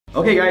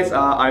Okay guys,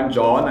 I'm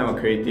John. I'm a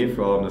creative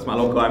from the Smart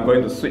Local. I'm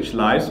going to switch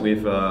lives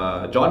with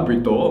John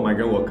Brito, a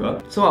migrant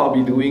worker. So I'll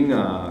be doing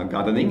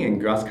gardening and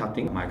grass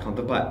cutting. My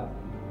counterpart,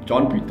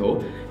 John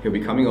Brito, he'll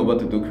be coming over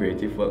to do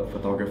creative work,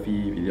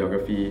 photography,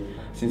 videography.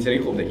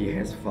 Sincerely hope that he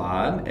has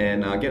fun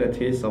and get a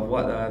taste of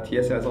what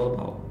TSL is all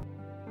about.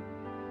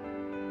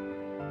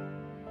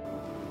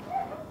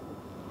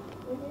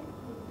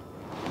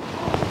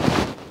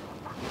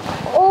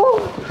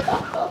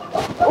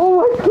 Oh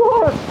my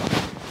god!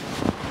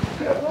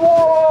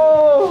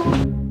 Whoa!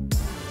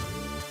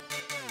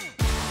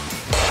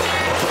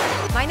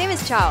 My name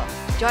is Chow.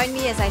 Join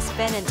me as I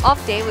spend an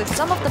off day with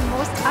some of the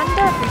most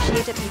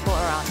underappreciated people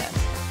around us.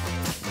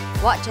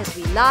 Watch as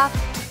we laugh,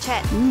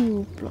 chat,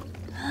 Don't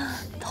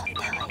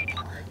tell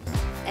anyone.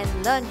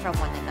 and learn from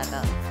one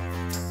another.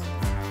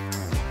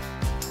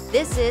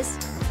 This is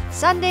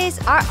Sundays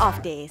Are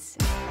Off Days.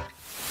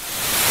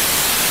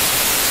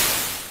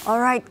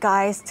 Alright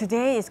guys,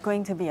 today is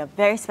going to be a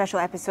very special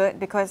episode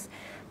because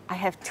I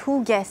have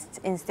two guests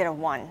instead of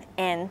one.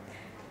 And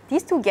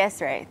these two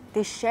guests, right,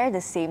 they share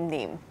the same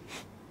name.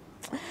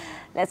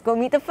 Let's go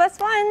meet the first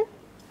one.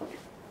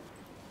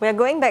 We're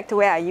going back to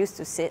where I used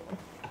to sit.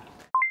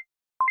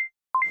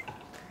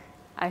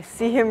 I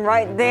see him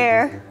right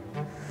there.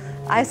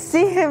 I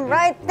see him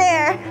right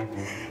there.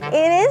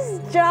 It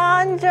is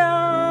John.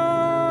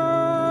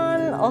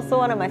 Also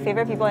one of my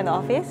favorite people in the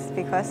office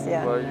because,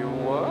 yeah. But you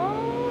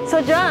what?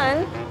 So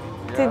John,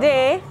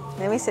 today,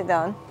 let me sit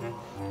down.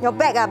 Your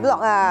back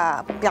block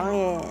piang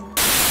eh.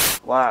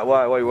 What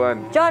you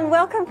want? John,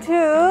 welcome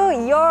to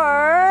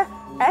your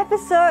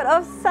episode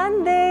of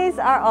Sundays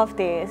Are Off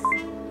Days.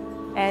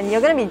 And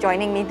you're gonna be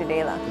joining me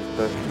today lah.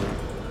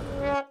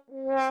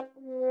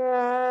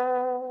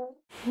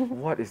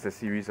 What is the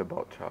series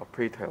about, Chow?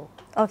 Pray tell.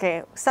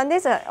 Okay,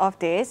 Sundays Are Off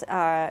Days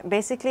are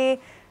basically,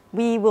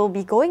 we will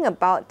be going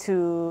about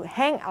to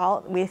hang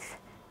out with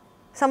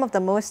some of the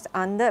most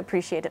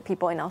underappreciated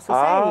people in our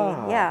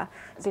society. Yeah.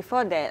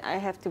 Before that, I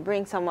have to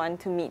bring someone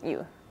to meet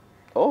you.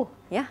 Oh,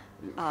 Yeah.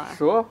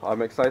 sure.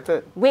 I'm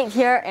excited. Wait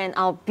here and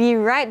I'll be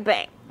right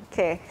back.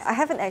 Okay, I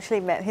haven't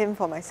actually met him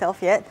for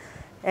myself yet,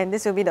 and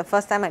this will be the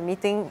first time I'm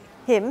meeting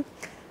him,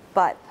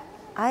 but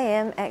I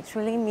am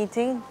actually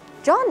meeting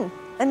John,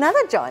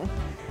 another John.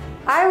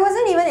 I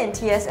wasn't even in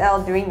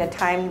TSL during the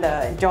time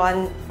the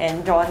John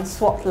and John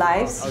swapped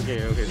lives.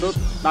 Okay, so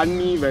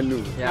Tani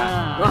value.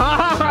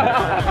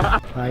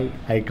 Hi,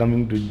 I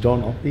coming to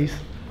John office.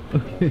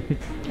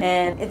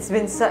 And it's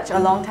been such a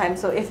long time,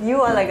 so if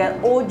you are like an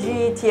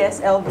OG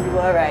TSL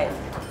viewer, right,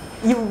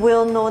 you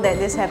will know that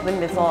this happened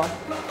before.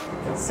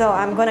 So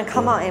I'm gonna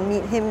come out and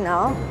meet him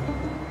now.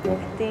 I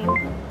think.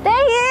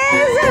 There he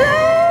is!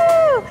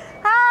 Hello!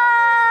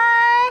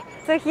 Hi!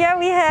 So here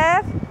we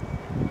have,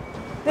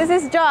 this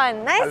is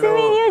John. Nice to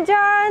meet you,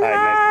 John. Hi,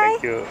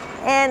 nice to meet you.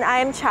 And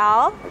I'm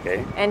Chow.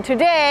 Okay. And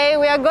today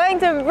we are going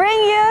to bring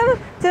you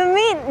to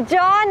meet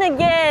John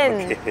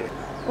again. Okay.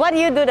 What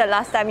did you do the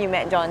last time you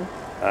met John?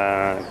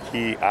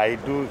 I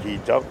do his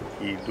job,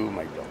 he do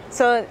my job.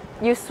 So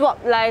you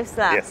swapped lives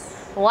lah?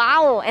 Yes.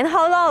 Wow! And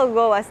how long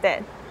ago was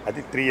that? I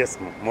think 3 years,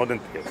 more than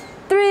 3 years.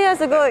 3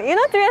 years ago. You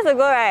know, 3 years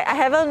ago, right? I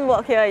haven't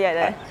worked here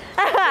yet.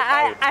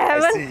 I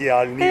haven't. I see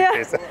your new yeah,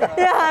 face.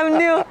 yeah, I'm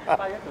new.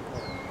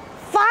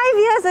 5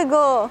 years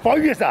ago.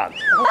 5 years ah?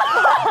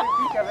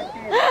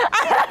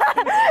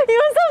 You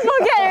also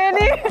forget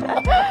already.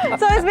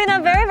 So it's been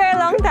a very, very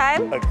long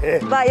time. Okay.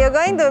 But you're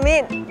going to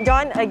meet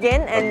John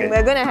again, and Okay.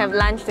 we're going to have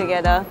lunch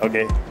together.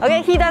 Okay.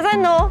 Okay, he doesn't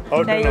know.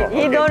 Oh, that don't know.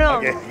 He Okay, don't know.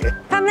 okay, okay.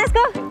 Come, let's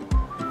go.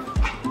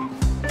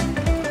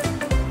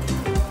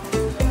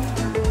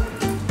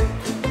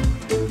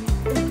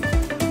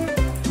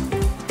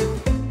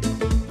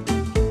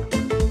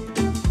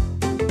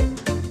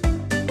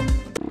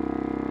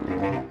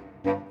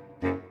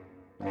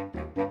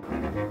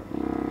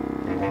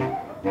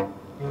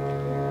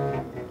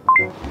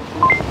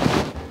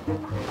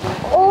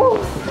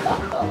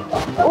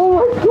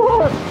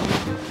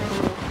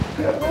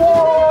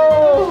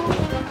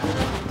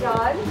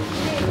 John,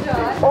 meet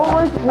John. Oh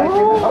my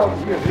god!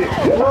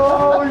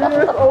 Oh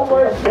yes! Oh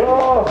my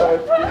god!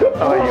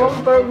 How are you? Long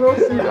time no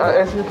see.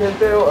 As you can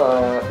tell,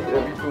 eat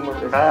a bit too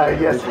much.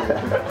 Yes.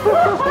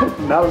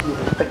 Now you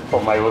respect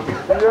for my work.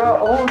 Yeah.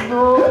 Oh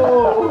no!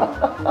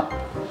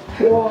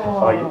 Wow.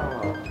 How are you?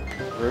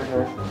 Very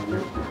nice to meet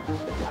you.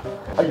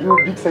 Are you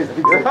big size,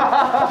 big size?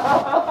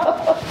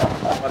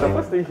 The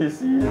first thing he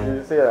sees,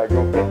 he say I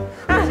go.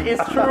 Which is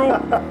true.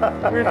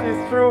 Which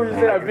is true. He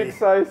said I'm big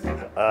size.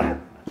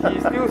 He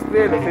still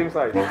stay the same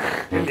size.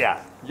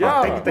 Yeah.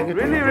 Yeah. Thank you.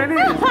 Really,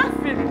 he's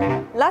fit.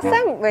 Last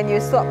time when you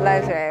swapped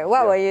lives, right,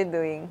 what were you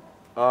doing?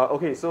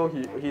 Okay, so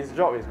his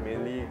job is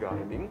mainly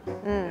gardening,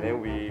 and then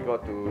we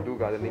got to do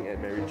gardening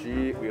at Marriage.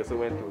 We also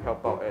went to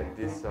help out at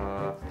this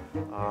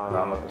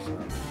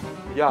Rahdakrishnan.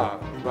 yeah,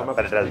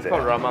 Rahdakrishnan. It's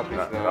called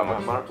Rahdakrishnan.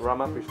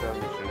 Rahdakrishnan mission,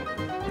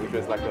 which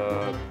was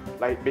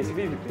like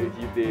basically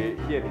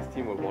he and his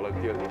team were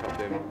volunteers to help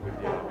them with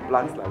their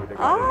plants, like with the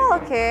gardening. Oh,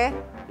 okay.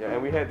 Yeah,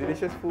 and we had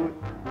delicious food.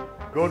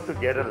 Go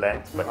together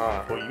lunch, but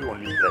for you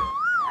only bread.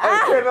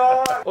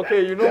 cannot.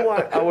 Okay, you know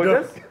what? I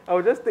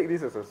will just take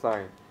this as a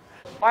sign.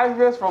 5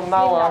 years from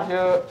now,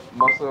 here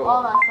muscle.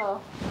 All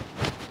muscle.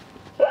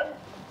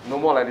 No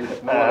more like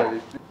this. No more like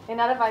this.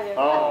 Another 5 years.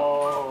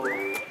 Oh.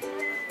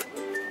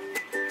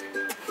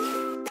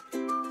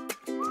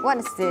 What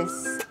is this?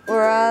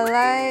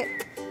 Uralai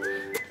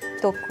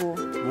toku.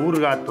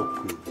 Urga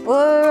toku.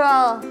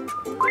 Ural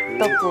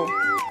toku.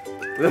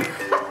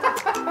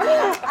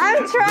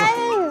 I'm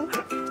trying.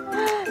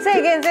 Say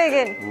again.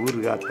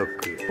 Urga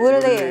toku.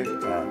 Urle.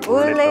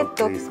 Urle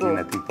Is toku.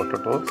 nothing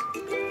potatoes.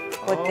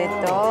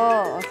 Potato.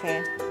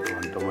 Okay.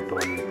 One tomato.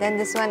 Then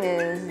this one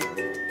is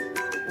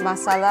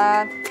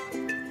masala.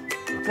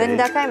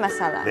 Vendakai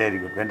masala. Very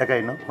good. Vendakai,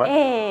 no? What?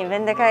 Hey,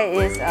 vendakai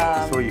is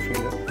So you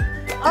finger.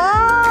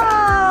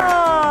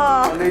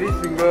 Oh! Ladies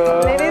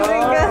finger. Ladies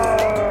fingers.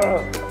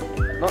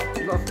 Not,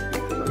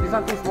 this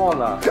one too small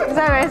lah. This one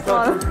very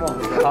small. Too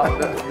small.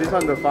 This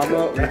one the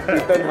farmer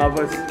return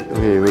harvest.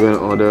 Okay, we're gonna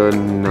order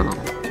now.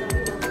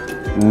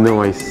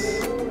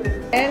 Nice.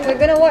 And we're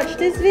gonna watch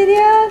this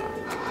video.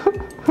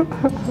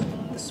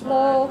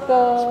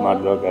 Smoker.com.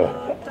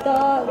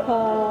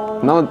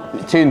 Now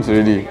it changed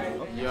already.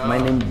 My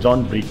name is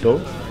John Brito.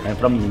 I'm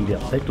from India.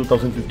 Like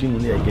 2015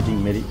 only I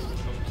getting married.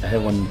 I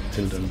have one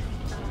children.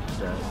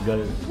 The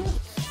girl.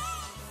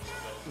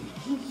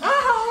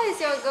 How old is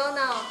your girl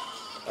now?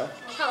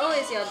 How old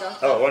is your daughter?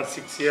 Oh, one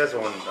 6 years,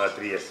 one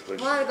 3 years.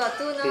 Wow, I got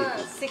two now.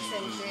 6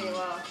 and 3.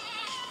 Wow.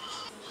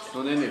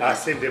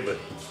 Same table.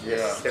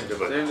 Yes, same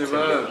table. Same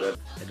table.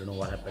 I don't know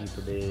what happened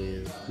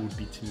today. Who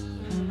teach me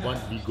what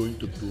we going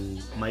to do?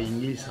 My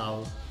English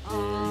how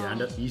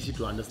easy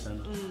to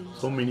understand.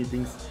 So many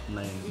things in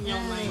my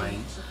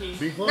mind. Okay.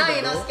 Before Now the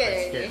you're not door, scared I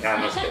already. Yeah,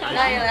 I'm not scared.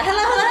 Now you're like,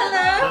 hello.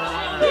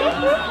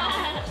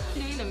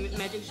 During the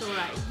magic show,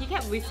 right, he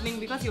kept whistling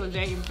because he was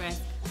very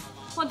impressed.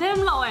 Oh,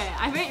 damn loud eh!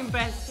 I'm very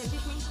impressed. Can you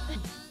teach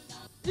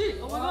me?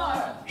 Oh my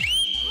god!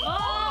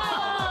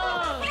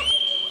 Oh!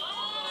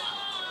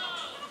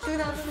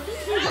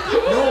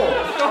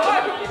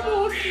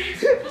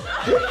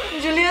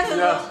 Julian.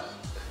 Yeah.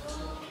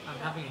 I'm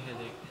having a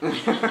headache.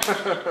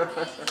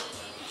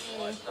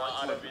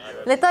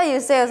 Later you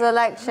say also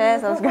like, share,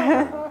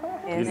 subscribe.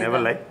 You never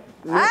like?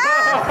 I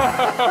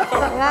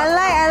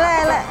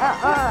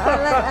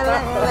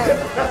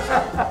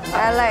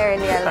like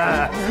already.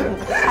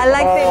 I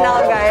liked it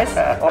now, guys.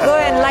 Go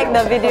and like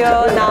the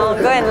video now.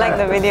 Go and like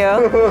the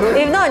video.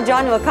 If not,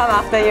 John will come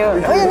after you.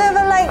 Oh, you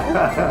never like.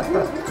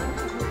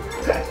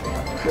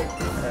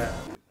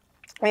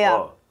 Yeah.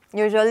 Oh.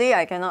 Usually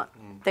I cannot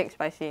take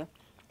spicy,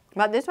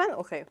 but this one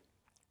okay.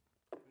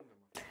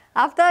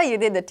 After you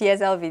did the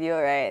TSL video,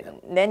 right?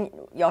 Then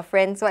your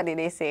friends, what did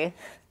they say?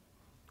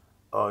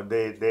 Oh,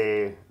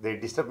 they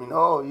disturb me.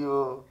 Oh,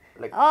 you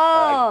like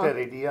Oh. actor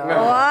ready? What?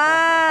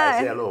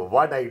 I say hello.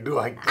 What I do,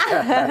 I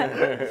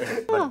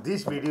can't. But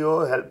this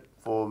video helped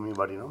for me.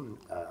 But you know,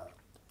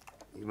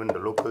 even the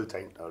local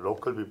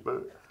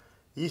people,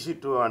 easy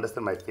to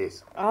understand my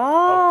face.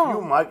 Oh. A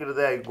few markets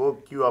there, I go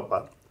queue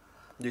up.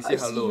 You say I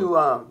hello. see you.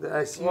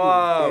 I see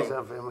Wow. you face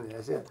of family.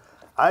 I say,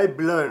 I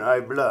blur.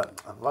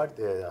 What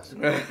they ask?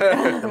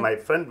 My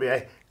friend,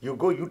 you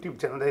go YouTube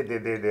channel,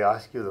 they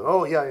ask you.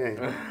 Oh yeah.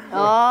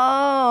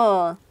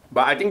 Oh.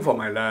 But I think for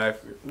my life,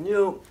 you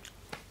know,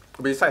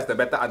 besides the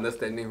better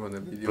understanding from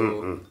the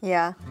video,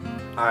 Yeah.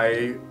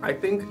 I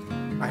think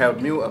I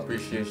have new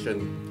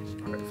appreciation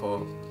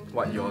for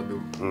what you all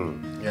do.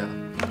 Yeah.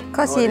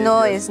 Because he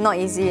know it's not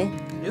easy.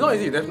 It's not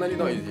easy, definitely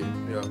not easy.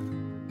 Yeah.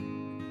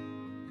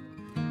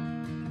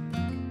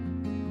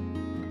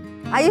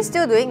 Are you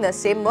still doing the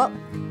same work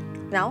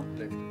now?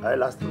 I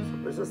last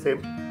time it's the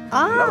same.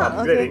 Ah, Now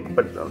okay. upgrading,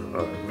 but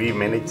we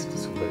managed the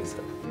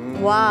supervisor.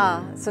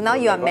 Wow. So now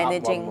you are Go up one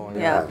managing. more,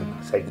 Yeah.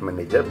 Site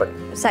manager, but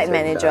Site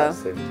manager.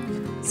 same.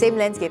 Same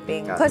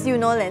landscaping. Yeah. Because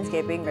you know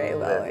landscaping very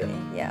well Yeah, already.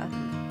 Yeah.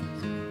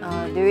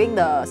 During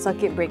the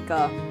circuit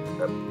breaker,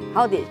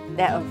 how did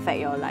that affect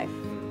your life?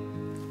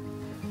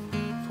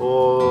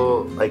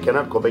 So I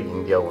cannot go back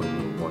India only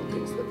one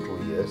thing, the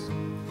 2 years.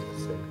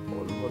 That's it.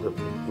 All the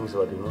big things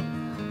what you know.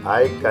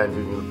 I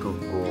continue to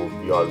go,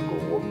 we all go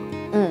work.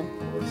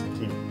 We'll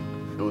still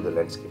do the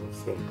landscaping,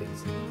 same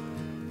things.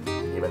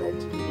 Even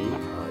HDD,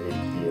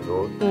 HDA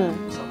road,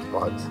 some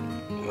parts.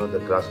 You know, the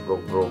grass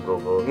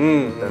grow.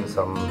 Then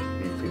some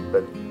we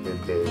feedback,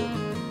 they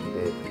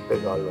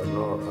feedback all, you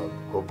know,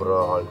 cobra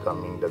all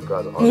coming, the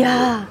grass all.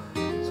 Yeah.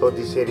 Grow. So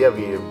this area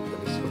we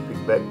receive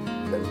feedback,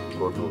 then we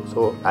go to.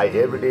 So I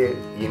every day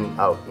in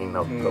out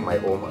from my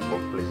home and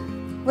workplace.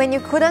 When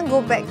you couldn't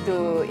go back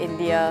to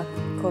India,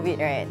 COVID,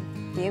 right?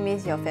 Do you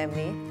miss your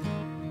family?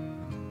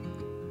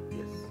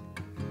 Yes.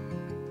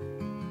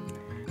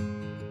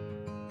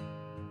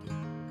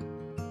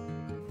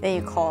 Then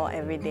you call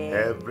every day.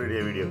 Every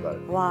day video call.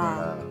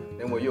 Wow.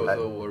 Then were you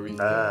also worried?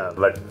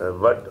 But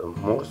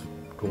most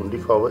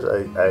 24 hours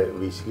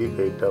we sleep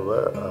 8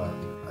 hours.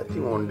 I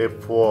think one day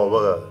 4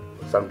 hours.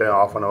 Sometimes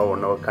half an hour,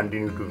 1 hour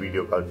continue to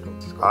video call.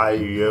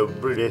 I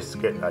every day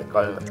scared. I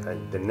call.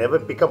 They never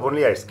pick up.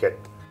 Only I scared.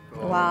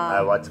 I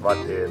Wow. watch what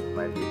they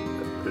might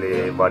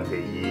play, what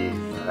they eat.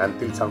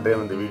 until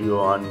sometime the video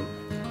on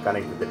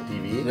connect with the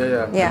TV.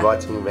 Yeah.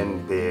 Watching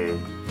when they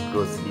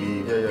go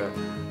sleep.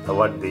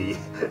 What they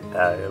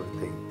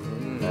everything.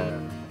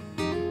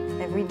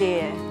 Every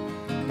day,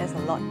 there's a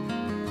lot.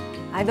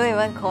 I don't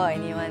even call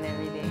anyone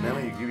every day. Never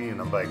you give me a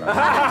number. I got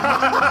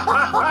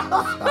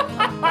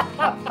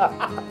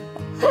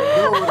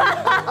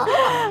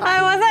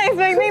I wasn't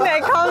expecting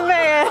that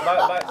comeback.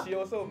 But she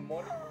also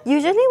more.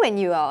 Usually when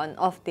you are on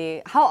off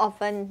day, how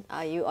often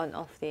are you on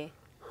off day?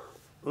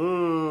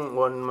 1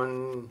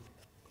 month,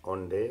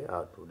 1 day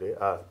or 2 days.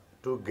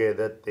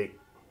 Together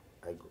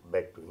I go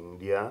back to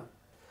India.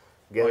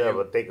 Together I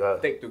will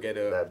take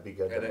together the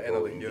bigger at the to end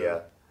of the India.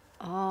 year.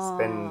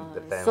 Spend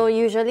the time. So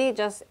usually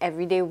just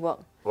everyday work.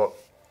 Work.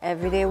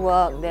 Everyday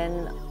work,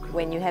 then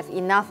when you have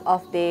enough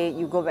off day,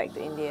 you go back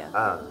to India.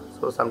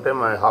 So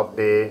sometimes I half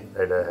day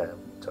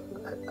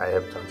I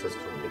have chances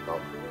to take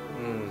off.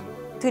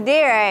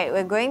 Today, right,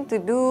 we're going to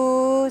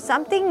do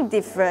something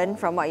different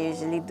from what you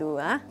usually do,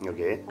 huh?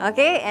 Okay.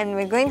 Okay, and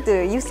we're going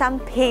to use some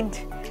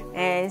paint,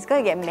 and it's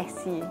going to get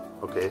messy.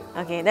 Okay.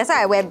 Okay, that's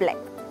why I wear black.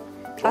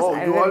 Oh,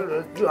 I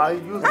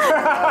use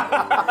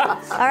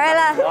Alright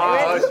lah.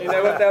 Wow, she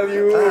never tell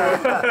you.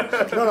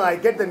 No, I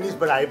get the news,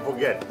 but I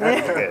forget.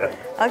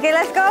 Okay,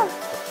 let's go.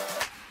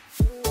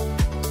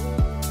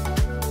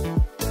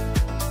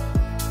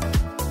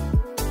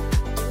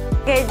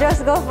 Okay,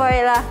 just go for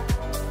it lah.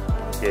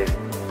 Okay.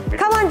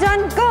 Come on,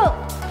 John, go!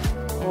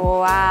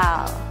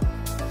 Wow.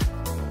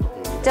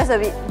 Just a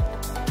bit.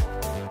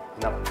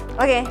 No.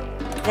 Okay,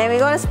 then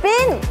we're gonna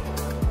spin.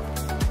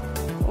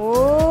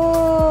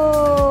 Ooh.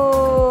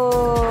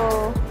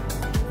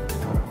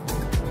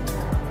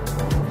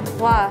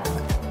 Wow.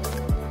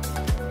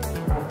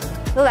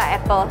 Look like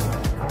apple.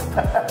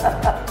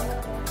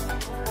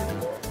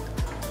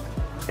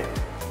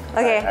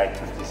 Okay. I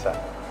choose this one.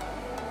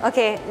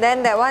 Okay, then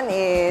that one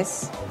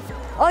is...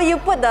 Oh, you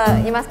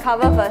must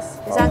cover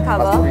first. This one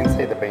cover. Must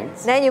inside the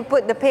paints. Then you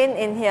put the paint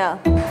in here.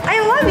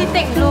 Why we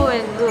take blue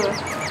and blue?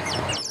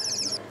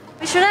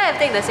 We shouldn't have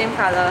taken the same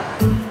color.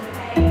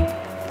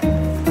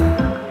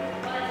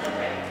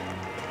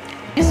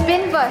 You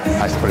spin first.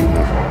 I spring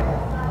now.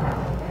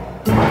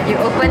 You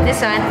open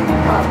this one,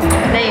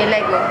 then you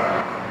let go.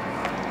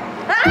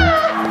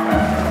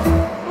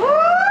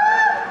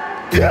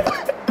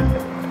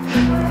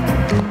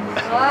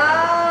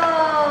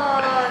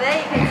 Wow! Then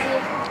you can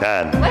see.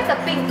 Done. Where's the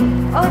pink?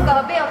 Oh,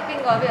 got a bit of pink,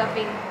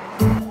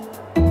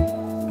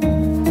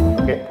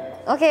 Okay.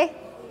 Okay.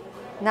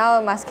 Now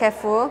we must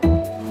careful.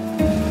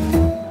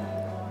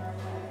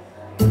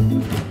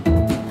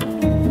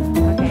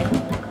 Okay.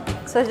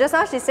 So just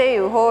now she said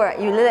you hold, right?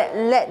 You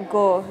let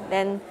go,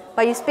 then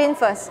but you spin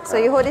first. So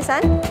you hold this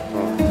one.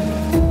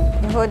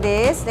 You hold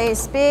this, then you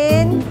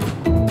spin.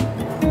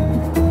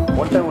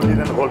 One time only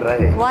then hold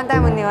right. One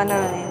time only.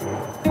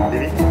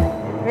 Really?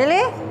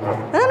 Really?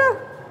 No.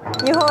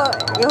 You hold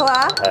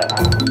ah.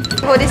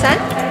 Hold this one.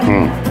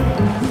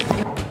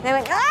 Then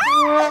we, ah!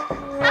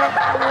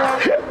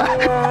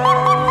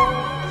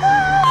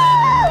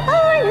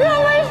 Oh my god,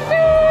 my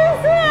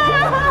shoes!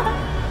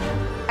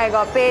 I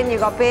got pain, you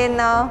got pain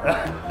now.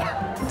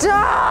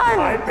 John!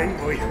 I pain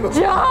for you.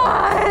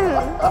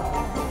 John!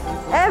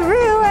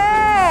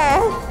 Everywhere!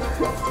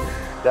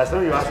 That's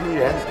why you asked me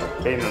you had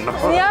pain or not.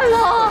 Yeah, The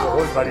no.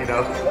 whole body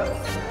now.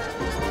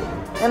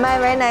 Am I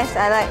very nice?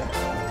 I like.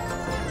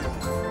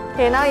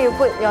 Okay, now you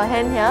put your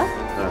hand here.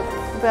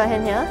 Put your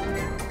hand here.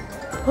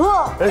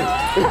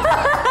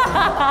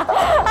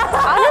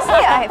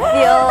 Honestly, I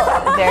feel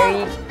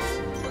very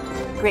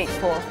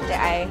grateful that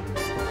I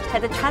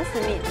had the chance to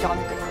meet John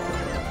Brito.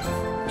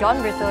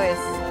 John Brito is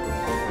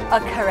a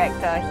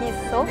character. He's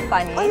so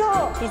funny.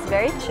 He's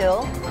very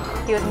chill.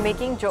 He was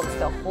making jokes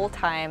the whole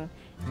time,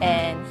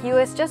 and he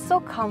was just so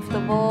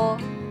comfortable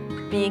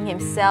being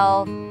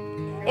himself.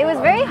 It was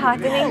very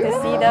heartening to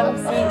see them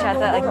see each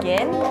other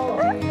again.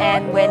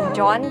 And when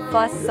John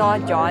first saw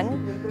John,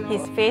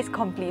 his face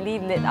completely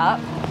lit up.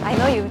 I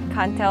know you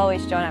can't tell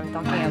which John I'm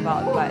talking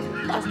about, but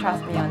just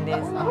trust me on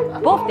this.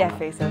 Both their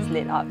faces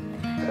lit up.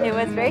 It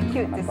was very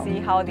cute to see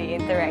how they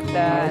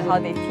interacted, how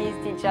they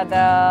teased each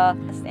other,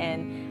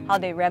 and how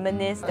they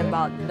reminisced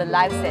about the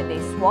lives that they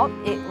swapped.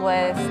 It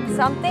was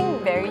something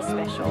very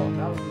special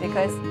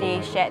because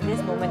they shared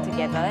this moment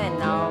together, and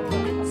now,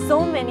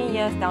 so many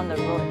years down the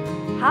road,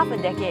 half a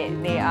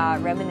decade, they are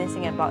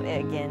reminiscing about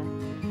it again.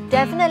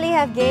 Definitely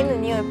have gained a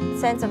new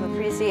sense of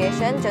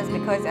appreciation just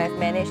because I've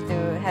managed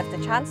to have the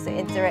chance to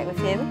interact with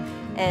him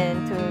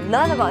and to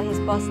learn about his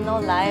personal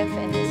life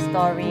and his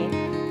story.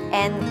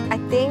 And I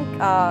think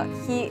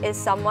he is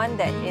someone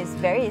that is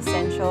very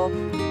essential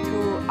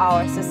to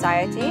our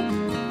society,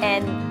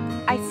 and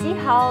I see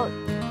how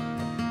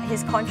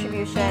his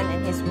contribution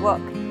and his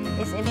work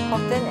is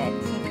important at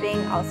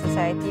keeping our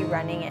society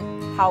running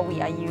and how we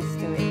are used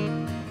to it.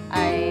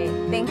 I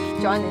think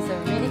John is a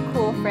really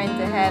cool friend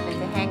to have and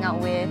to hang out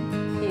with.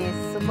 He is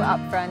super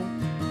upfront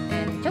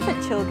and just a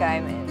chill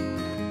guy, man.